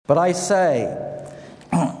But I say,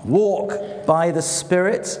 walk by the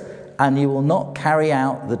Spirit, and you will not carry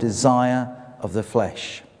out the desire of the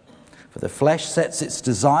flesh. For the flesh sets its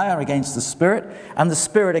desire against the Spirit, and the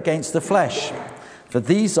Spirit against the flesh. For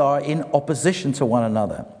these are in opposition to one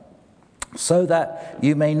another, so that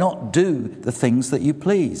you may not do the things that you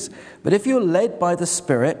please. But if you're led by the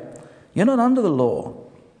Spirit, you're not under the law.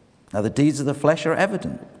 Now the deeds of the flesh are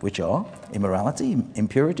evident, which are immorality,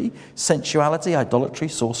 impurity, sensuality, idolatry,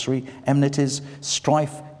 sorcery, enmities,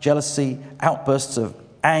 strife, jealousy, outbursts of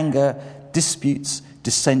anger, disputes,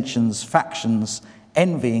 dissensions, factions,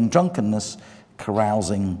 envying, drunkenness,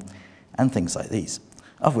 carousing, and things like these,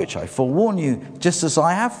 of which I forewarn you, just as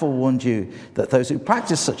I have forewarned you, that those who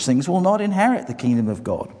practice such things will not inherit the kingdom of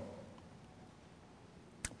God.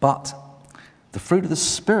 But the fruit of the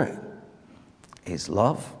Spirit is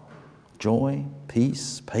love, joy,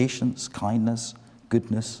 peace, patience, kindness,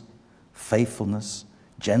 goodness, faithfulness,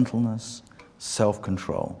 gentleness,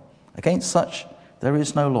 self-control. Against such there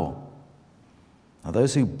is no law. Now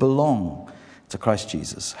those who belong to Christ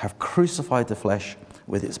Jesus have crucified the flesh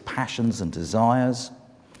with its passions and desires.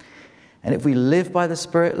 And if we live by the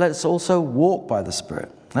Spirit, let us also walk by the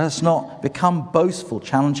Spirit. Let us not become boastful,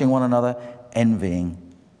 challenging one another, envying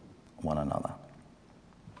one another.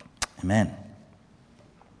 Amen.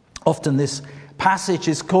 Often this passage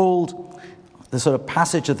is called the sort of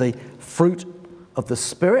passage of the fruit of the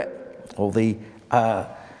Spirit, or the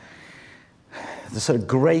sort of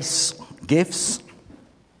grace gifts.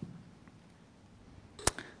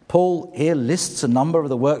 Paul here lists a number of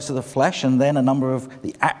the works of the flesh and then a number of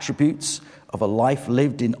the attributes of a life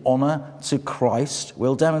lived in honor to Christ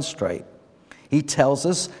will demonstrate. He tells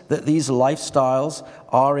us that these lifestyles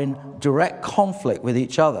are in direct conflict with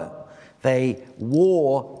each other. They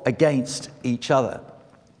war against each other.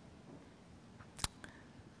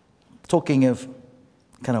 Talking of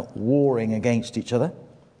kind of warring against each other,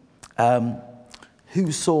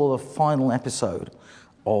 who saw the final episode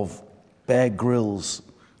of Bear Grylls'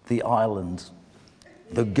 The Island,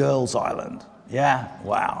 The Girls' Island? Yeah,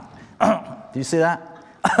 wow. Do you see that?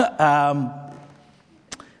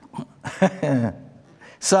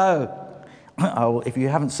 So, if you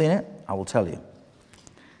haven't seen it, I will tell you.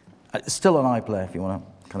 It's still on iPlayer if you want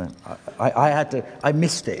to kind of... I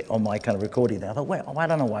missed it on my kind of recording there. I thought, I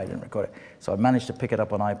don't know why I didn't record it. So I managed to pick it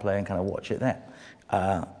up on iPlayer and kind of watch it there.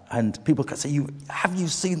 And people could say, have you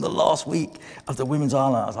seen the last week of the Women's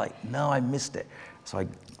Island? I was like, no, I missed it. So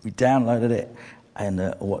we downloaded it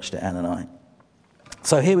and watched it, Anne and I.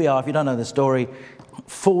 So here we are. If you don't know the story,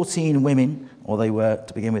 14 women, or they were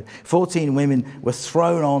to begin with, 14 women were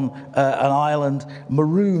thrown on an island,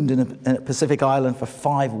 marooned in a Pacific island for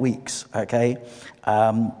 5 weeks, okay?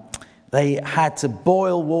 They had to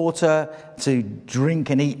boil water to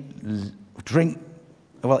drink and eat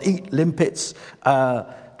limpets,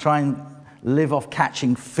 try and live off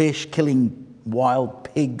catching fish, killing wild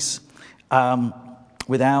pigs,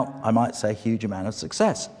 without, I might say, a huge amount of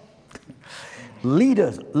success.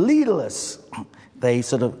 Leaderless, they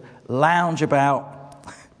sort of lounge about,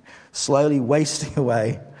 slowly wasting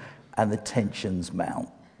away, and the tensions mount.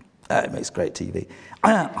 It makes great TV.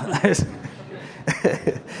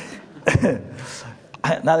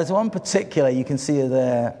 Now, there's one particular, you can see it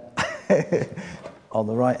there on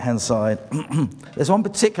the right-hand side. There's one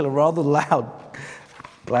particular rather loud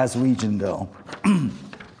Glaswegian girl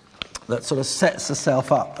that sort of sets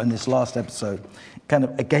herself up in this last episode, kind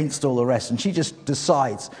of against all the rest. And she just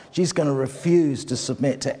decides she's going to refuse to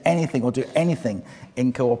submit to anything or do anything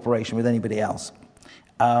in cooperation with anybody else.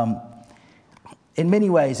 In many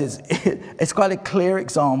ways, it's quite a clear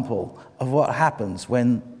example of what happens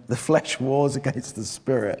when the flesh wars against the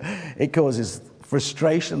Spirit. It causes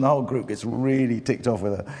frustration. The whole group gets really ticked off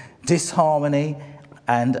with her. Disharmony.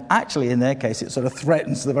 And actually, in their case, it sort of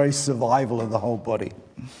threatens the very survival of the whole body.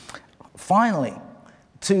 Finally,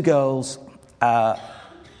 2 girls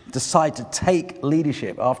decide to take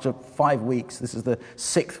leadership after 5 weeks. This is the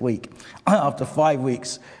 6th week. After 5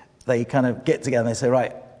 weeks, they kind of get together and they say,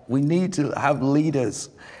 right, we need to have leaders.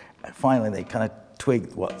 And finally, they kind of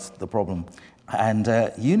twig what's the problem. And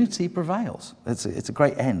unity prevails. It's a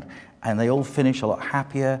great end. And they all finish a lot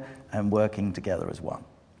happier and working together as one.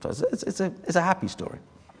 So it's a happy story.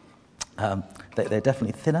 They're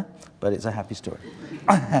definitely thinner, but it's a happy story.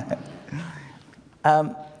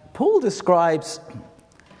 Paul describes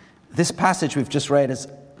this passage we've just read as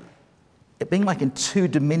it being like in 2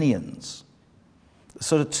 dominions,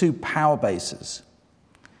 sort of 2 power bases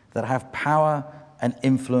that have power and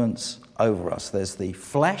influence over us. There's the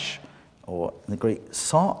flesh, or in the Greek,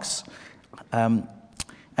 sarx.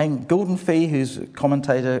 And Gordon Fee, who's a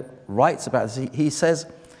commentator, writes about this. He says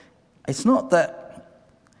It's not that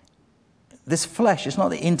this flesh is not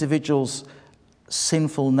the individual's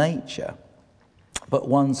sinful nature, but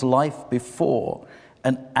one's life before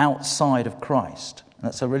and outside of Christ. And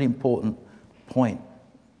that's a really important point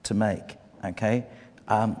to make, okay?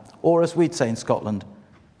 Or as we'd say in Scotland,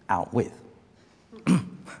 out with.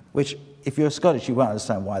 Which, if you're Scottish, you won't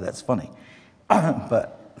understand why that's funny.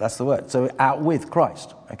 But that's the word. So out with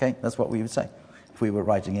Christ, okay? That's what we would say if we were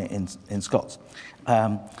writing it in Scots.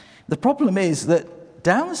 The problem is that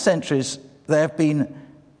down the centuries, there have been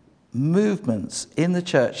movements in the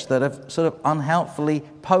church that have sort of unhelpfully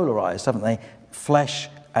polarized, haven't they? Flesh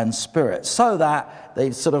and spirit, so that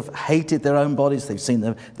they've sort of hated their own bodies. They've seen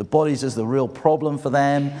the bodies as the real problem for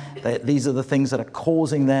them. These are the things that are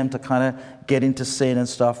causing them to kind of get into sin and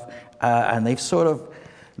stuff. And they've sort of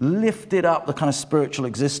lifted up the kind of spiritual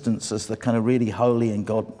existence as the kind of really holy and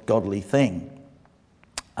godly thing.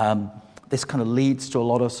 This kind of leads to a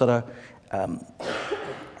lot of sort of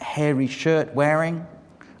hairy shirt wearing,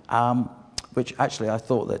 which actually I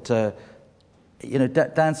thought that,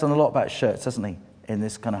 Dan's done a lot about shirts, hasn't he, in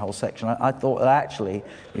this kind of whole section. I thought that actually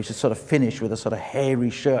we should sort of finish with a sort of hairy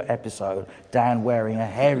shirt episode, Dan wearing a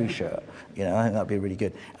hairy shirt. I think that'd be really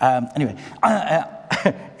good. Anyway,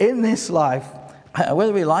 in this life,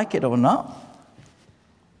 whether we like it or not,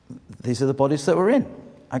 these are the bodies that we're in,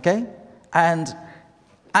 okay? And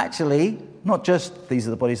actually, not just these are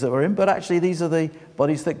the bodies that we're in, but actually these are the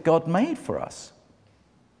bodies that God made for us.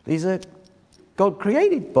 These are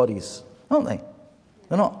God-created bodies, aren't they?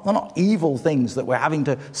 They're not evil things that we're having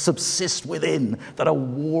to subsist within, that are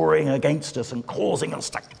warring against us and causing us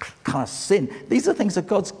to kind of sin. These are things that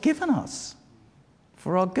God's given us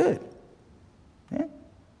for our good. Yeah?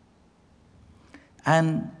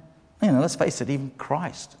 And, let's face it, even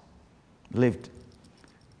Christ lived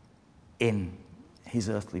in his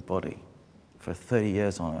earthly body for 30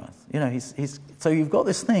 years on earth. So you've got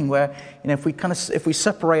this thing where, if we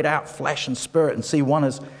separate out flesh and spirit and see one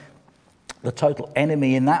as the total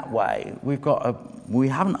enemy in that way, we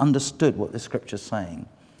haven't understood what the Scripture's saying.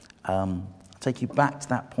 I'll take you back to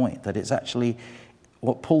that point, that it's actually,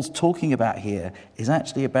 what Paul's talking about here is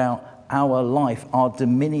actually about our life, our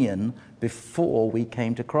dominion before we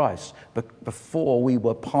came to Christ. But before we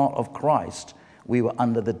were part of Christ, we were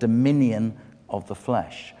under the dominion of the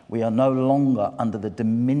flesh. We are no longer under the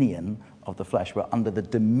dominion of the flesh. We're under the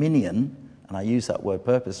dominion, and I use that word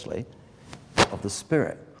purposely, of the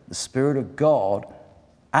Spirit. The Spirit of God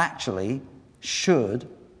actually should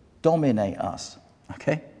dominate us,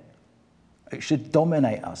 okay? It should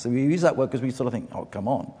dominate us. So we use that word because we sort of think, oh, come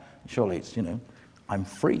on, surely it's, I'm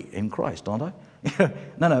free in Christ, aren't I?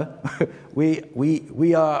 No.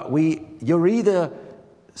 You're either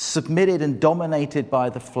submitted and dominated by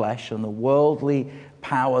the flesh and the worldly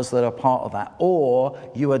powers that are part of that, or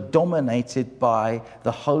you are dominated by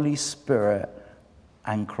the Holy Spirit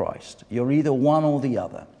and Christ. You're either one or the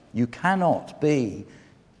other. You cannot be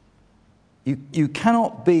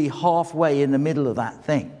halfway in the middle of that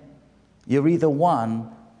thing. You're either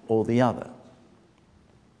one or the other.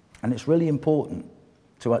 And it's really important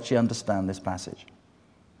to actually understand this passage.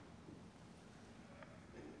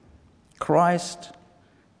 Christ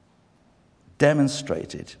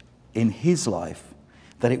demonstrated in his life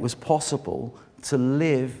that it was possible to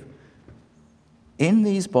live in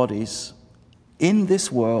these bodies, in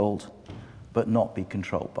this world, but not be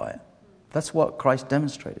controlled by it. That's what Christ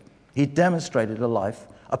demonstrated. He demonstrated a life,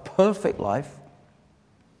 a perfect life,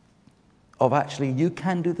 of actually you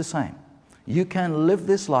can do the same. You can live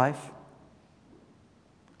this life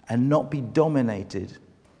and not be dominated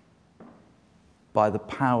by the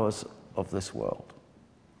powers of this world.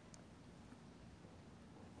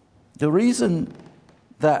 The reason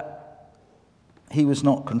that he was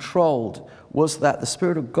not controlled was that the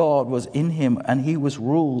Spirit of God was in him and he was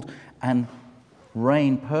ruled and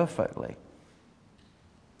reigned perfectly.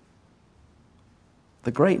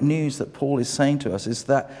 The great news that Paul is saying to us is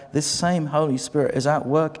that this same Holy Spirit is at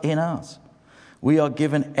work in us. We are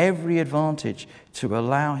given every advantage to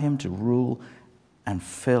allow him to rule and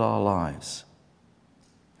fill our lives.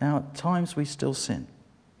 Now, at times we still sin,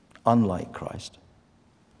 unlike Christ.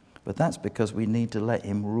 But that's because we need to let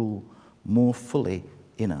him rule more fully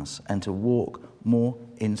in us and to walk more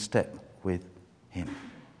in step with him.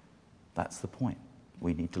 That's the point.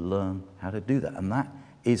 We need to learn how to do that. And that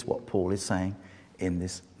is what Paul is saying in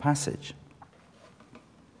this passage.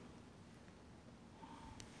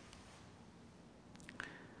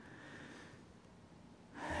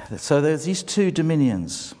 So there's these two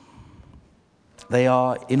dominions. They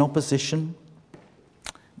are in opposition.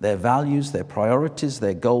 Their values, their priorities,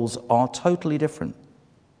 their goals are totally different.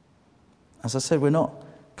 As I said, we're not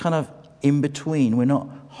kind of in between. We're not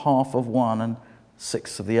half of one and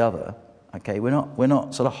six of the other. Okay, we're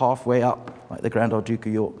not sort of halfway up like the Grand Old Duke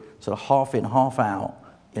of York, sort of half in, half out,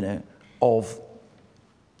 of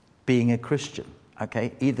being a Christian.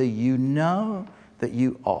 Okay, either you know that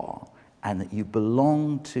you are and that you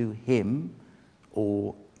belong to him,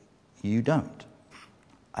 or you don't,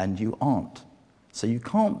 and you aren't. So you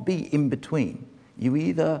can't be in between. You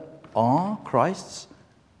either are Christ's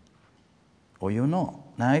or you're not.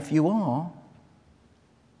 Now, if you are,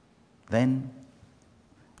 then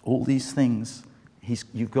all these things,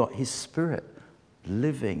 you've got his Spirit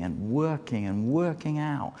living and working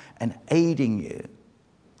out and aiding you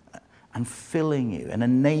and filling you and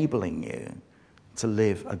enabling you to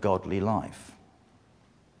live a godly life.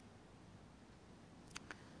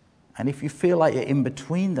 And if you feel like you're in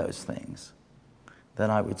between those things,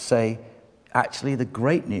 then I would say, actually, the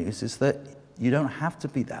great news is that you don't have to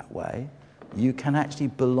be that way. You can actually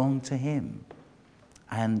belong to him.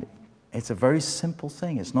 And it's a very simple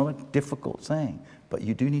thing. It's not a difficult thing. But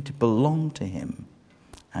you do need to belong to him.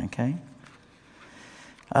 Okay?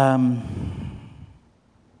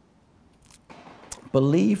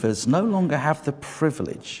 Believers no longer have the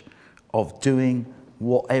privilege of doing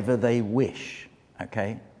whatever they wish.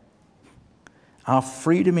 Okay? Our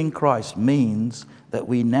freedom in Christ means that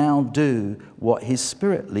we now do what his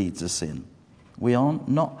Spirit leads us in. We're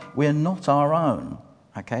not our own.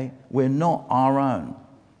 Okay? We're not our own.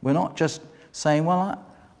 We're not just saying, well,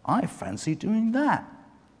 I fancy doing that.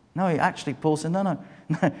 No, actually, Paul said, no.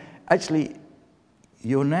 Actually,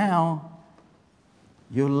 you're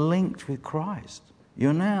linked with Christ.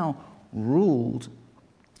 You're now ruled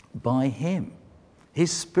by him. His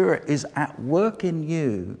Spirit is at work in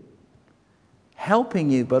you, helping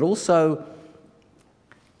you, but also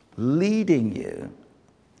leading you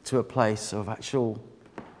to a place of actual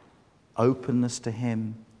openness to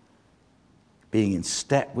him, being in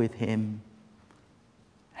step with him,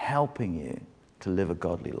 helping you to live a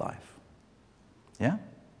godly life. Yeah?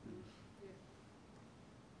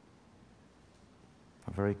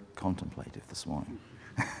 I'm very contemplative this morning.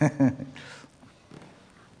 I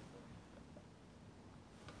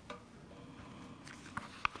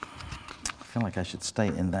feel like I should stay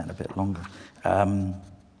in that a bit longer.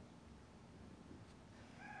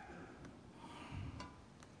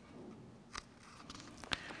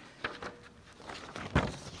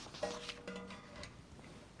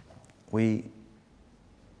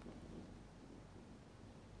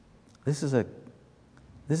 This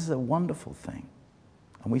is a wonderful thing.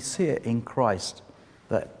 And we see it in Christ,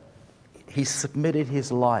 that he submitted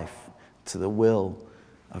his life to the will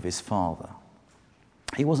of his Father.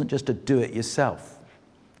 He wasn't just a do-it-yourself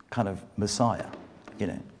kind of Messiah,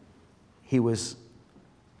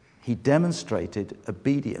 He demonstrated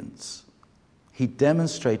obedience. He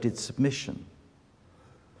demonstrated submission.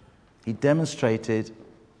 He demonstrated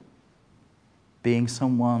being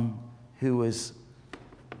someone who was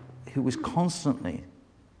constantly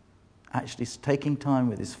actually taking time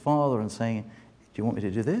with his Father and saying, do you want me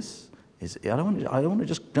to do this? I don't want to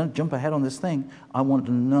just jump ahead on this thing. I want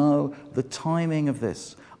to know the timing of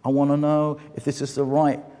this. I want to know if this is the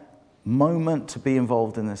right moment to be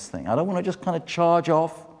involved in this thing. I don't want to just kind of charge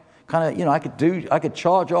off. I could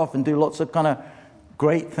charge off and do lots of kind of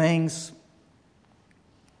great things.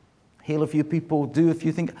 Heal a few people, do a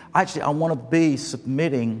few things. Actually, I want to be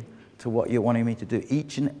submitting to what you're wanting me to do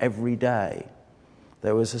each and every day.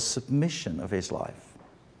 There was a submission of his life.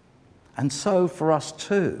 And so for us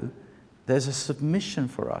too, there's a submission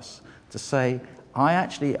for us to say,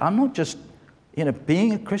 I'm not just,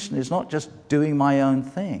 being a Christian is not just doing my own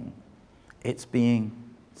thing. It's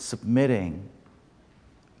submitting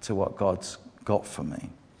to what God's got for me.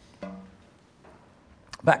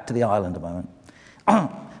 Back to the island a moment.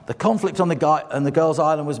 The conflict on the girls'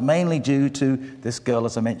 island was mainly due to this girl,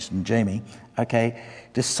 as I mentioned, Jamie,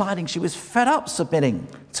 deciding she was fed up submitting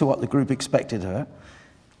to what the group expected her.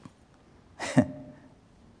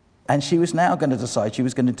 And she was now going to decide she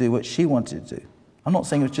was going to do what she wanted to do. I'm not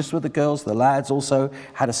saying it was just with the girls. The lads also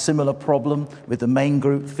had a similar problem with the main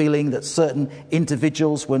group, feeling that certain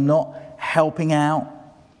individuals were not helping out.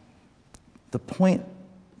 The point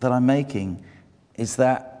that I'm making is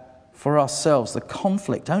that for ourselves, the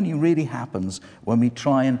conflict only really happens when we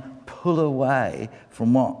try and pull away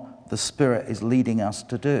from what the Spirit is leading us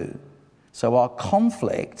to do. So our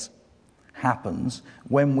conflict happens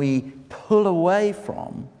when we pull away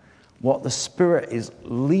from what the Spirit is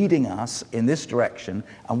leading us in this direction,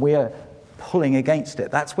 and we are pulling against it.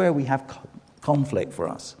 That's where we have conflict for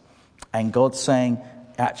us. And God's saying,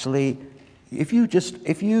 actually, If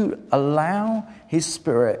you allow his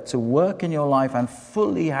Spirit to work in your life and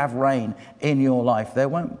fully have reign in your life, there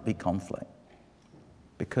won't be conflict,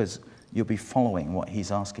 because you'll be following what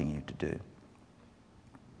he's asking you to do.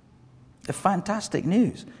 The fantastic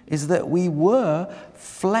news is that we were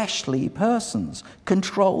fleshly persons,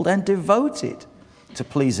 controlled and devoted to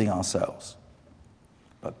pleasing ourselves.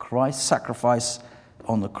 But Christ's sacrifice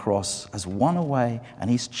on the cross has won away, and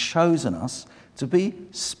he's chosen us to be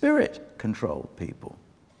Spirit-controlled people.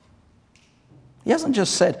 He hasn't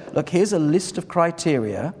just said, look, here's a list of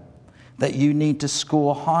criteria that you need to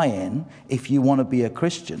score high in if you want to be a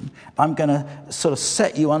Christian. I'm going to sort of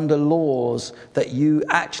set you under laws that you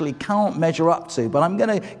actually can't measure up to, but I'm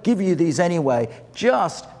going to give you these anyway,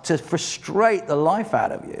 just to frustrate the life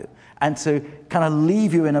out of you and to kind of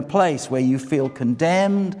leave you in a place where you feel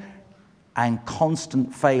condemned and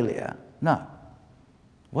constant failure. No.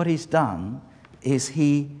 What he's done is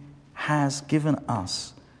he has given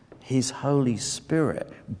us his Holy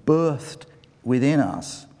Spirit, birthed within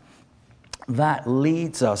us, that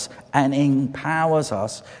leads us and empowers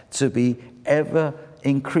us to be ever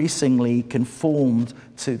increasingly conformed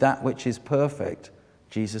to that which is perfect,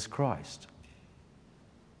 Jesus Christ.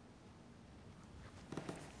 I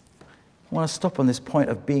want to stop on this point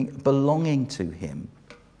of belonging to him.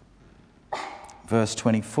 Verse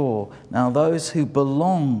 24, now those who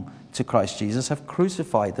belong to Christ Jesus have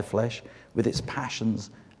crucified the flesh with its passions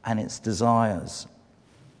and its desires.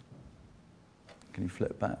 Can you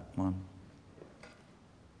flip back one?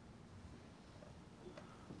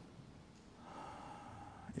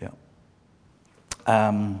 Yeah.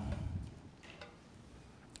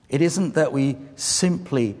 It isn't that we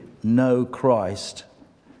simply know Christ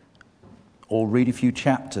or read a few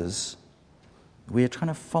chapters. We are trying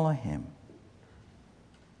to follow him.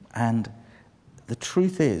 And the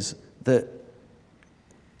truth is that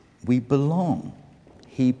we belong.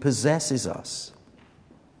 He possesses us.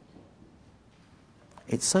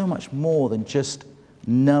 It's so much more than just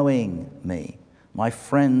knowing me, my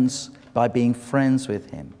friends, by being friends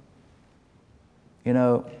with him. You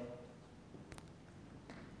know,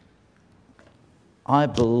 I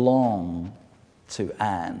belong to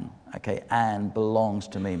Anne. Okay, Anne belongs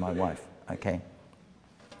to me, my wife. Okay.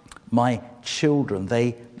 My children,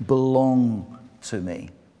 they belong to me.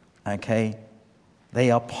 Okay.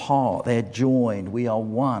 They are part, they're joined, we are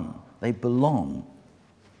one. They belong.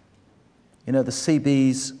 You know, the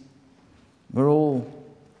CBs, we're all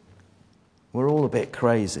a bit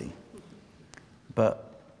crazy,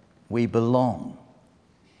 but we belong.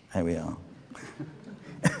 There we are.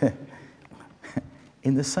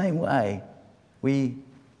 In the same way, we're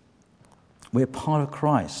part of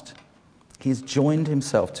Christ. He's joined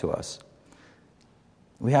himself to us.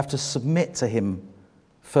 We have to submit to him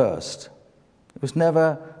first. It was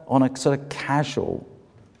never on a sort of casual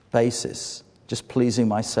basis, just pleasing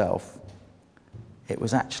myself. It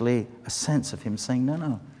was actually a sense of him saying,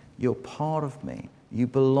 no, you're part of me. You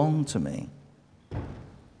belong to me.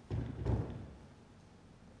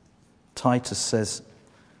 Titus says,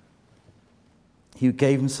 he who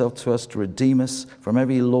gave himself to us to redeem us from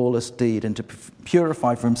every lawless deed and to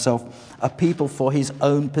purify for himself a people for his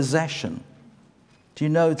own possession. Do you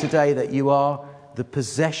know today that you are the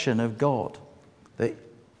possession of God? That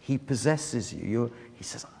he possesses you. He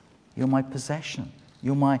says, you're my possession.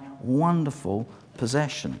 You're my wonderful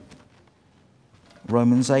possession.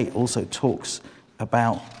 Romans 8 also talks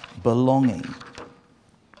about belonging.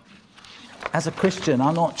 As a Christian,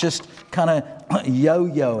 I'm not just kind of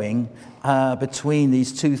yo-yoing between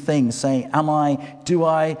these two things, saying, am I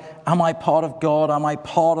part of God? Am I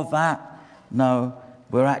part of that? No,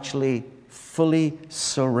 we're actually fully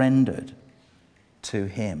surrendered to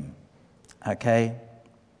him. Okay?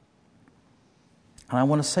 And I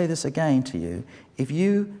want to say this again to you. If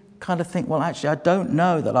you kind of think, well, actually, I don't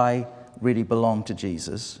know that I really belong to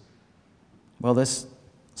Jesus, well, there's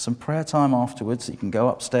some prayer time afterwards that you can go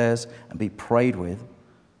upstairs and be prayed with.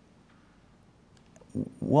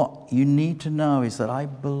 What you need to know is that I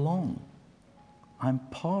belong. I'm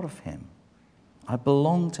part of him. I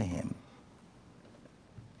belong to him.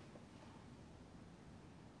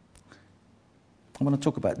 I want to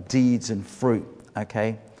talk about deeds and fruit,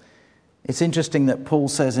 okay? It's interesting that Paul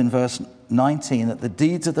says in verse 19 that the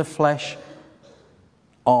deeds of the flesh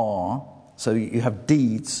are, so you have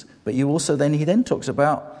deeds, but he then talks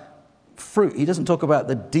about fruit. He doesn't talk about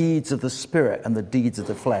the deeds of the Spirit and the deeds of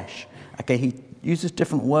the flesh. Okay, he uses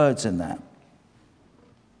different words in that.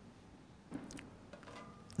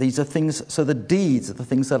 These are things, so the deeds are the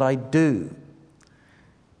things that I do.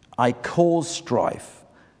 I cause strife.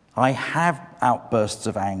 I have outbursts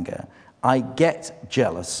of anger. I get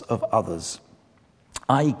jealous of others.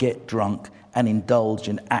 I get drunk and indulge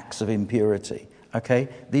in acts of impurity. Okay?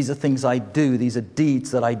 These are things I do. These are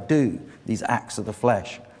deeds that I do, these acts of the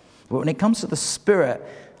flesh. But when it comes to the Spirit,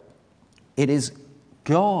 it is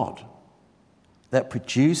God that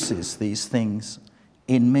produces these things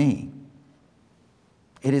in me.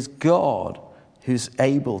 It is God who's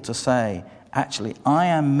able to say, actually, I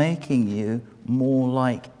am making you more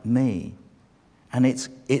like me. And it's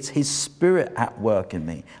his Spirit at work in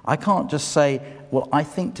me. I can't just say, well, I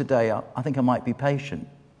think today, I think I might be patient.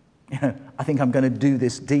 I think I'm going to do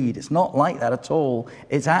this deed. It's not like that at all.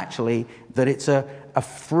 It's actually that it's a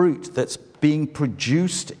fruit that's being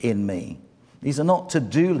produced in me. These are not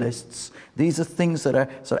to-do lists. These are things that are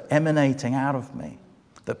sort of emanating out of me.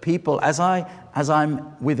 That people, as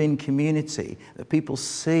I'm within community, that people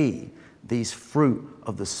see these fruit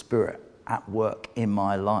of the Spirit at work in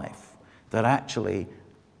my life. That actually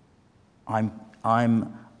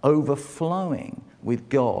I'm overflowing with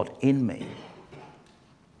God in me.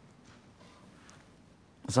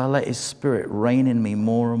 As I let his Spirit reign in me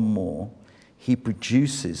more and more, he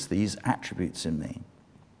produces these attributes in me.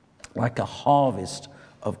 Like a harvest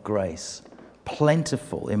of grace,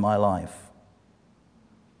 plentiful in my life.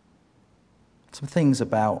 Some things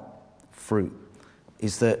about fruit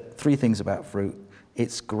is that, 3 things about fruit.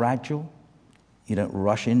 It's gradual. You don't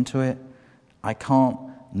rush into it. I can't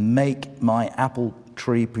make my apple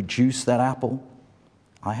tree produce that apple.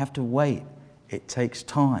 I have to wait. It takes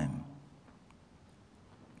time.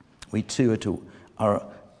 We too are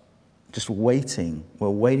just waiting. We're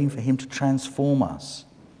waiting for him to transform us.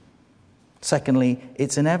 Secondly,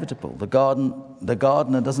 it's inevitable. The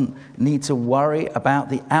gardener doesn't need to worry about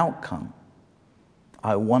the outcome.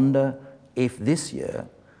 I wonder if this year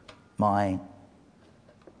my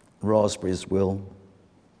raspberries will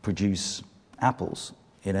produce apples,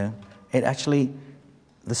 It actually,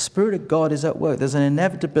 the Spirit of God is at work. There's an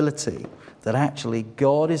inevitability that actually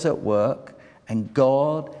God is at work and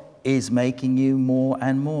God is making you more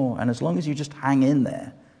and more. And as long as you just hang in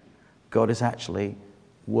there, God is actually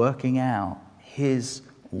working out his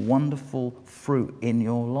wonderful fruit in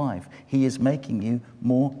your life. He is making you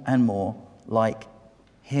more and more like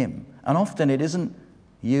him. And often it isn't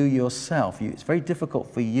you yourself. It's very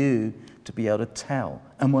difficult for you to be able to tell,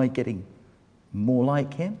 am I getting more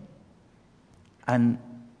like him? And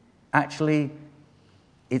actually,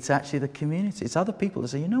 it's actually the community. It's other people that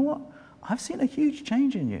say, you know what? I've seen a huge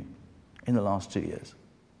change in you in the last 2 years.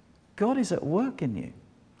 God is at work in you.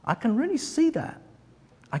 I can really see that.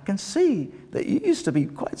 I can see that you used to be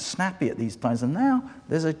quite snappy at these times, and now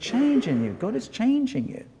there's a change in you. God is changing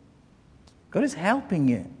you. God is helping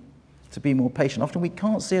you to be more patient. Often we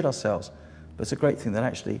can't see it ourselves, but it's a great thing that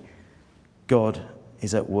actually God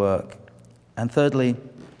is at work. And thirdly,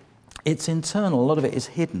 it's internal. A lot of it is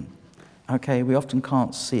hidden. Okay, we often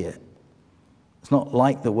can't see it. It's not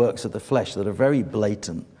like the works of the flesh that are very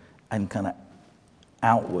blatant and kind of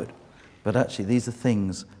outward. But actually, these are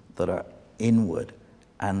things that are inward,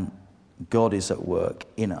 and God is at work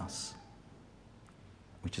in us,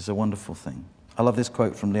 which is a wonderful thing. I love this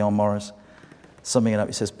quote from Leon Morris, summing it up.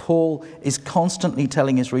 He says, Paul is constantly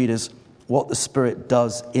telling his readers what the Spirit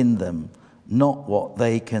does in them, not what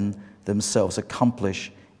they can themselves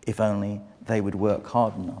accomplish if only they would work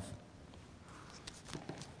hard enough.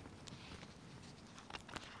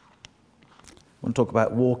 I want to talk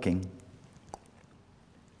about walking.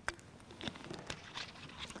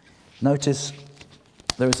 Notice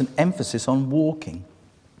there is an emphasis on walking.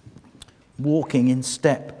 Walking in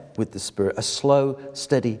step with the Spirit, a slow,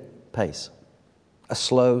 steady pace. A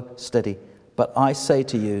slow, steady. But I say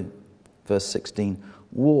to you, verse 16,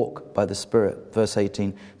 walk by the Spirit. Verse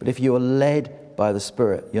 18, but if you are led by the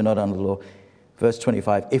Spirit, you're not under the law. Verse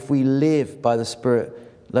 25, if we live by the Spirit,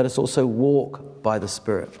 let us also walk by the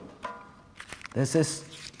Spirit. There's this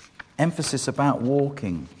emphasis about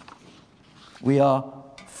walking. We are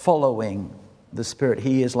following the Spirit.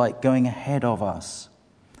 He is like going ahead of us.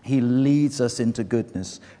 He leads us into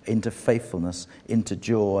goodness, into faithfulness, into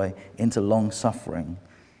joy, into long suffering.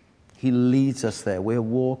 He leads us there. We're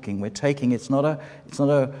walking. We're taking. It's not a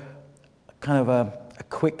kind of a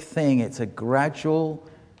quick thing. It's a gradual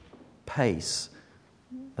pace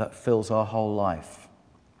that fills our whole life.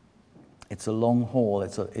 It's a long haul.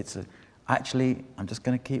 Actually, I'm just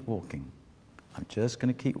going to keep walking. I'm just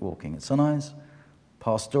going to keep walking. And sometimes,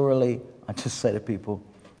 pastorally, I just say to people,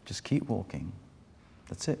 just keep walking.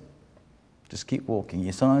 That's it. Just keep walking.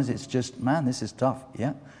 Sometimes it's just, man, this is tough.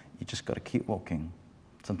 Yeah, you just got to keep walking.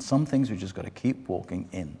 Some things we just got to keep walking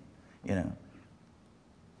in.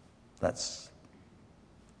 That's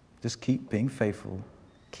just keep being faithful.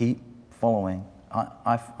 Keep following.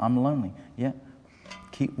 I'm lonely. Yeah.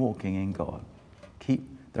 Keep walking in God.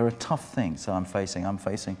 There are tough things that I'm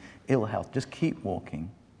facing ill health. Just keep walking.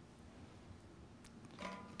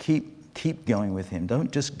 Keep going with him.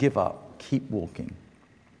 Don't just give up. Keep walking.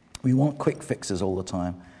 We want quick fixes all the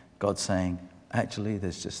time. God's saying, actually,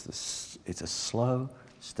 there's just this, it's a slow,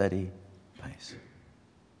 steady pace.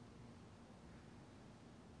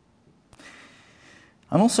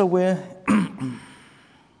 And also we're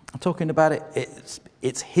talking about it,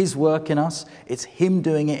 it's his work in us, it's him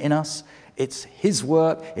doing it in us, it's his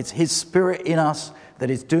work, it's his spirit in us that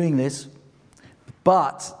is doing this.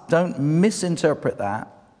 But don't misinterpret that.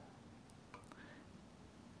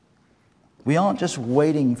 We aren't just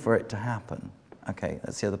waiting for it to happen. Okay,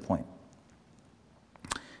 that's the other point.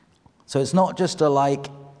 So it's not just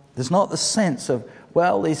there's not the sense of,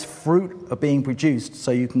 well, these fruit are being produced,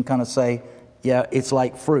 so you can kind of say, yeah, it's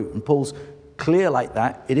like fruit. And Paul's clear like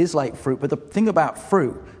that. It is like fruit. But the thing about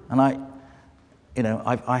fruit, and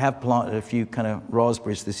I have planted a few kind of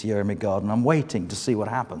raspberries this year in my garden. I'm waiting to see what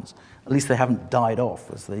happens. At least they haven't died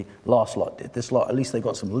off as the last lot did. This lot, at least they've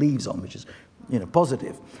got some leaves on, which is,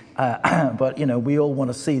 positive. But, we all want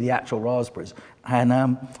to see the actual raspberries. And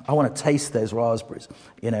I want to taste those raspberries,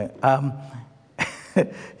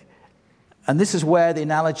 And this is where the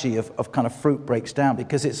analogy of kind of fruit breaks down,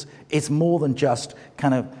 because it's more than just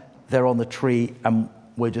kind of they're on the tree and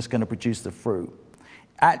we're just going to produce the fruit.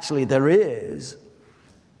 Actually, there is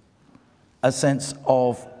a sense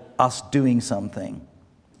of us doing something.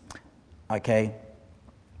 Okay?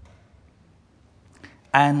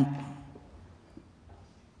 And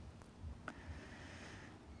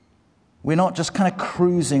we're not just kind of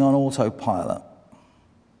cruising on autopilot.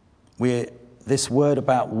 This word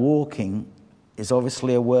about walking is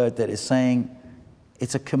obviously a word that is saying,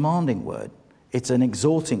 it's a commanding word. It's an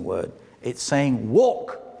exhorting word. It's saying,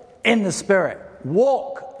 walk in the Spirit.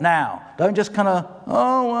 Walk now. Don't just kind of,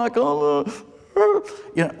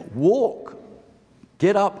 walk.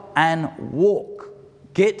 Get up and walk.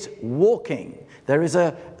 Get walking. There is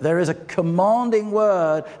a commanding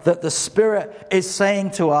word that the Spirit is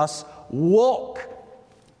saying to us, walk.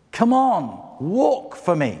 Come on, walk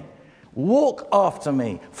for me. Walk after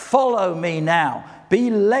me. Follow me now. Be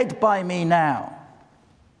led by me now.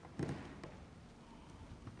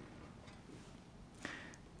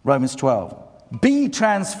 Romans 12. Be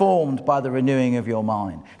transformed by the renewing of your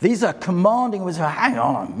mind. These are commanding words. Hang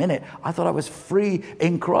on a minute. I thought I was free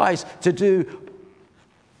in Christ to do.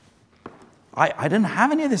 I didn't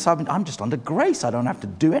have any of this. I'm just under grace. I don't have to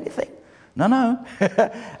do anything. No.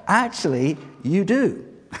 Actually, you do.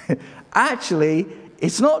 Actually,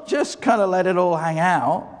 it's not just kind of let it all hang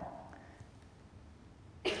out.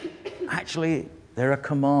 Actually, there are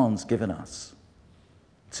commands given us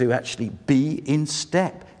to actually be in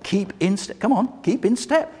step. Keep in step. Come on, keep in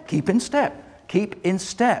step. Keep in step. Keep in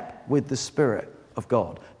step with the Spirit of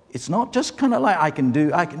God. It's not just kind of like I can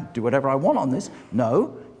do whatever I want on this.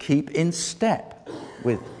 No, keep in step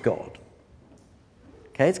with God.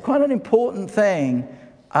 Okay, it's quite an important thing.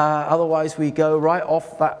 Otherwise, we go right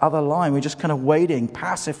off that other line. We're just kind of waiting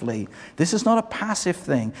passively. This is not a passive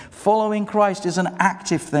thing. Following Christ is an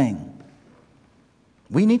active thing.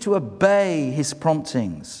 We need to obey his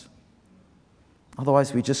promptings.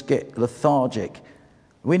 Otherwise, we just get lethargic.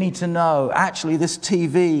 We need to know, actually, this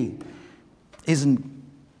TV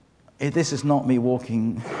this is not me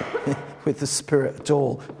walking with the Spirit at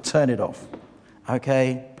all. Turn it off.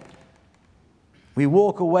 Okay? We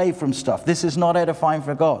walk away from stuff. This is not edifying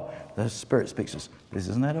for God. The Spirit speaks to us. This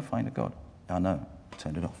isn't edifying to God. I know.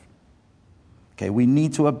 Turn it off. Okay, we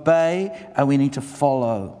need to obey and we need to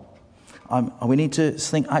follow. We need to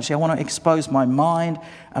think, actually, I want to expose my mind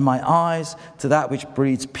and my eyes to that which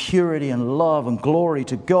breeds purity and love and glory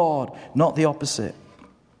to God, not the opposite.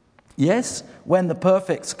 Yes, when the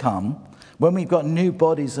perfects come, when we've got new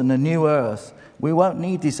bodies and a new earth, we won't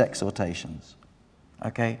need these exhortations.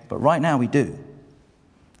 Okay, but right now we do.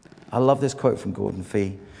 I love this quote from Gordon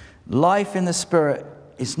Fee. Life in the Spirit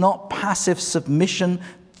is not passive submission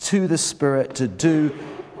to the Spirit to do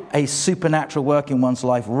a supernatural work in one's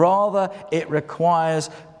life. Rather, it requires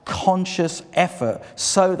conscious effort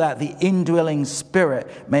so that the indwelling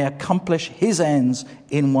Spirit may accomplish his ends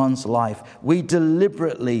in one's life. We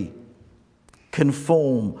deliberately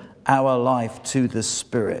conform our life to the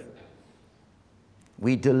Spirit.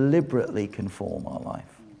 We deliberately conform our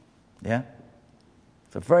life. Yeah?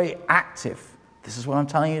 So very active. This is what I'm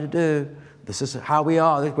telling you to do. This is how we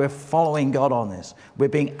are. We're following God on this. We're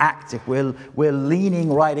being active. We're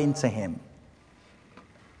leaning right into him.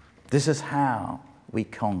 This is how we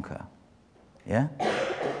conquer. Yeah?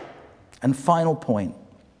 And final point.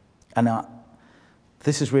 And now,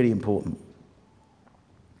 this is really important.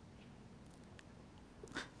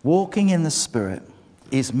 Walking in the Spirit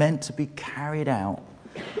is meant to be carried out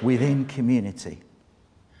within community.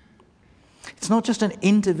 It's not just an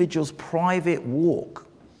individual's private walk.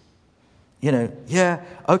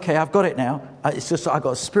 Okay, I've got it now. It's just I've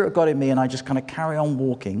got a Spirit of God in me and I just kind of carry on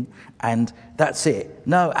walking and that's it.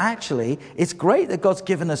 No, actually, it's great that God's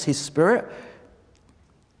given us his Spirit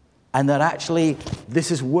and that actually this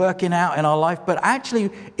is working out in our life. But actually,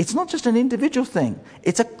 it's not just an individual thing.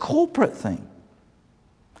 It's a corporate thing.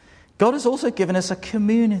 God has also given us a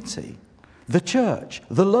community, the church,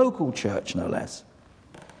 the local church, no less,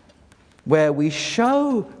 where we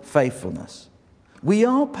show faithfulness. We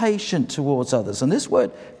are patient towards others. And this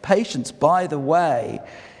word patience, by the way,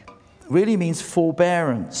 really means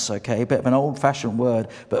forbearance, okay? A bit of an old-fashioned word.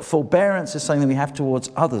 But forbearance is something that we have towards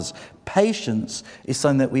others. Patience is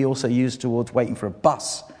something that we also use towards waiting for a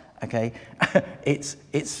bus, okay? It's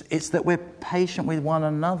that we're patient with one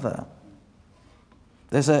another.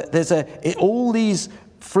 All these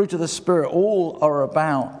fruit of the Spirit all are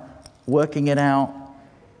about working it out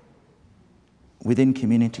within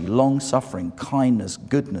community, long-suffering, kindness,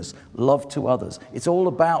 goodness, love to others. It's all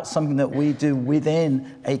about something that we do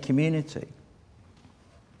within a community.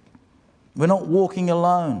 We're not walking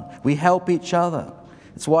alone. We help each other.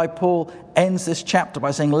 It's why Paul ends this chapter by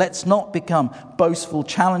saying, let's not become boastful,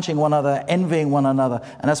 challenging one another, envying one another.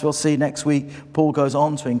 And as we'll see next week, Paul goes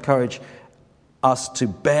on to encourage us to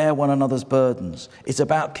bear one another's burdens. It's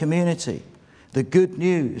about community. The good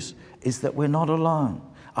news is that we're not alone.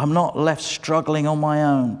 I'm not left struggling on my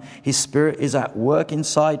own. His Spirit is at work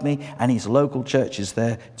inside me, and his local church is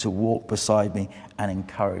there to walk beside me and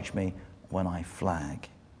encourage me when I flag.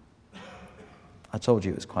 I told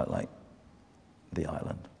you it was quite like the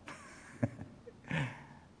island.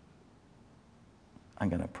 I'm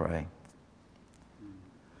going to pray.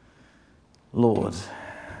 Lord,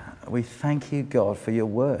 we thank you, God, for your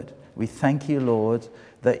word. We thank you, Lord,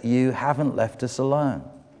 that you haven't left us alone.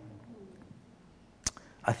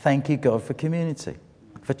 I thank you, God, for community,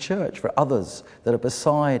 for church, for others that are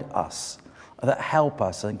beside us, that help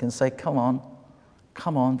us and can say, come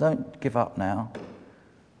on, don't give up now.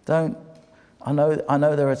 I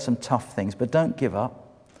know there are some tough things, but don't give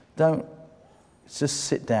up. Don't just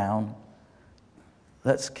sit down.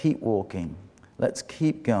 Let's keep walking. Let's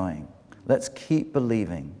keep going. Let's keep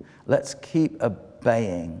believing. Let's keep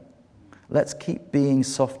obeying. Let's keep being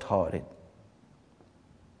soft-hearted.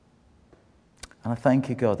 And I thank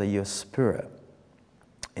you, God, that your Spirit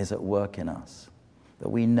is at work in us, that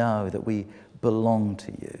we know that we belong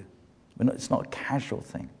to you. It's not a casual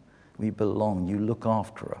thing. We belong. You look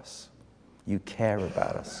after us. You care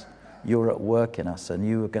about us. You're at work in us, and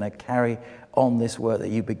you are going to carry on this work that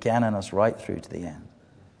you began in us right through to the end.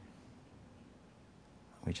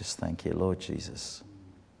 We just thank you, Lord Jesus.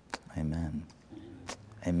 Amen.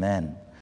 Amen.